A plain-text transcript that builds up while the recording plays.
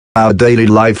our daily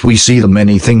life we see the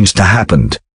many things to happen.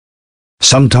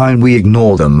 Sometimes we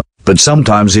ignore them, but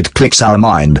sometimes it clicks our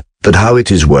mind that how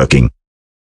it is working.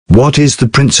 What is the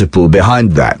principle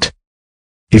behind that?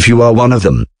 If you are one of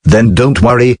them, then don't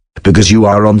worry, because you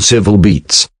are on Civil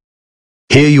Beats.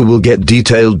 Here you will get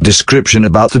detailed description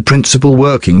about the principle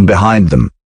working behind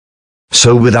them.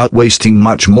 So without wasting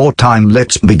much more time,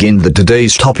 let's begin the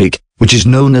today's topic, which is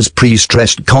known as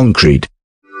prestressed concrete.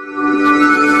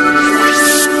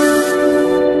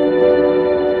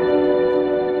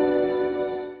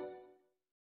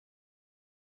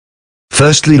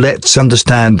 Firstly, let's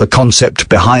understand the concept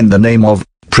behind the name of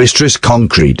prestressed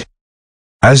concrete.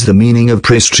 As the meaning of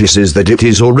prestress is that it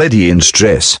is already in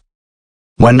stress.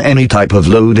 When any type of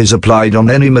load is applied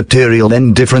on any material,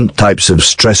 then different types of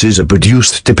stresses are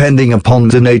produced depending upon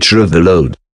the nature of the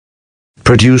load.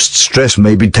 Produced stress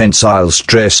may be tensile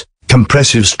stress,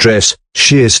 compressive stress,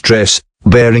 shear stress,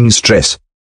 bearing stress.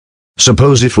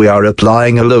 Suppose if we are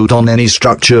applying a load on any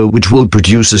structure which will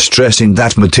produce a stress in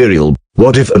that material,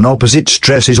 what if an opposite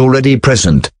stress is already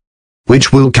present,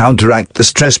 which will counteract the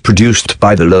stress produced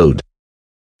by the load?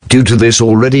 Due to this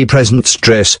already present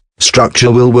stress,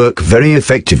 structure will work very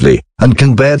effectively, and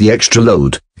can bear the extra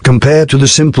load, compared to the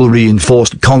simple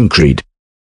reinforced concrete.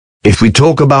 If we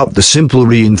talk about the simple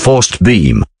reinforced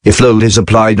beam, if load is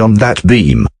applied on that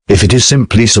beam, if it is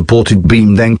simply supported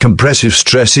beam, then compressive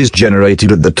stress is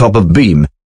generated at the top of beam,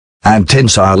 and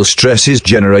tensile stress is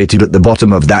generated at the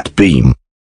bottom of that beam.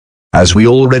 As we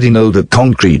already know that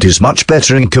concrete is much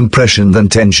better in compression than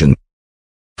tension.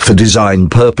 For design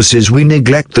purposes we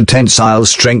neglect the tensile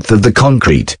strength of the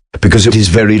concrete, because it is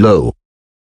very low.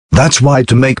 That's why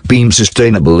to make beam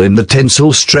sustainable in the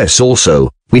tensile stress also,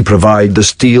 we provide the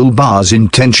steel bars in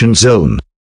tension zone.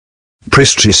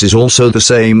 Prestress is also the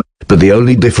same, but the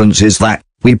only difference is that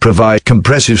we provide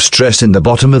compressive stress in the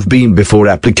bottom of beam before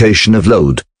application of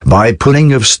load, by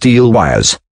pulling of steel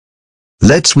wires.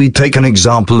 Let's we take an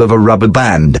example of a rubber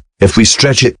band. If we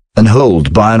stretch it and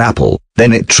hold by an apple,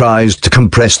 then it tries to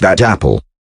compress that apple.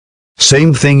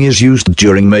 Same thing is used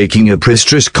during making a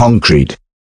prestressed concrete.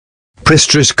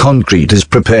 Prestressed concrete is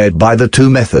prepared by the two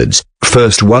methods.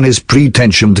 First one is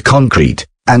pre-tensioned concrete,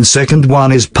 and second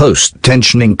one is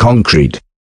post-tensioning concrete.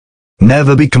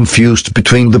 Never be confused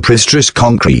between the prestressed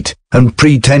concrete and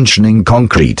pre-tensioning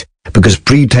concrete, because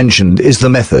pre-tensioned is the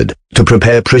method to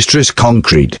prepare prestressed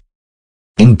concrete.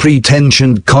 In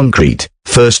pre-tensioned concrete,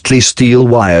 firstly steel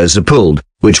wires are pulled,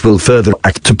 which will further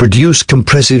act to produce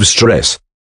compressive stress.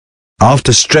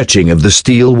 After stretching of the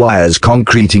steel wires,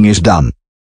 concreting is done.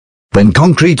 When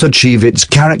concrete achieve its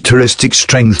characteristic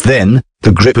strength, then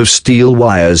the grip of steel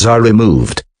wires are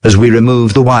removed. As we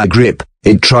remove the wire grip,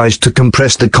 it tries to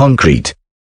compress the concrete,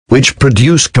 which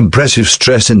produce compressive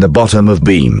stress in the bottom of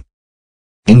beam.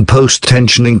 In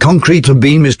post-tensioning concrete, a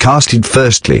beam is casted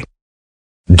firstly.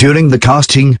 During the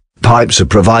casting, pipes are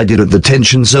provided at the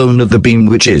tension zone of the beam,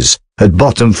 which is at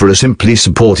bottom for a simply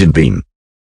supported beam.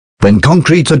 When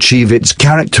concrete achieve its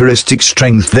characteristic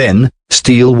strength, then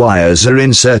steel wires are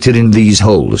inserted in these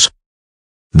holes.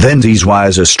 Then these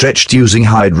wires are stretched using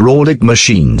hydraulic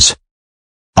machines.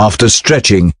 After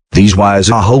stretching, these wires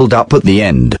are hauled up at the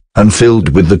end and filled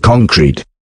with the concrete.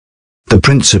 The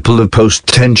principle of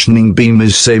post-tensioning beam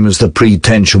is same as the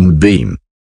pre-tensioned beam.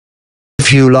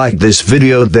 If you like this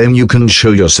video, then you can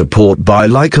show your support by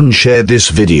like and share this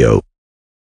video.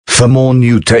 For more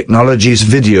new technologies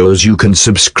videos, you can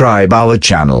subscribe our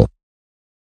channel.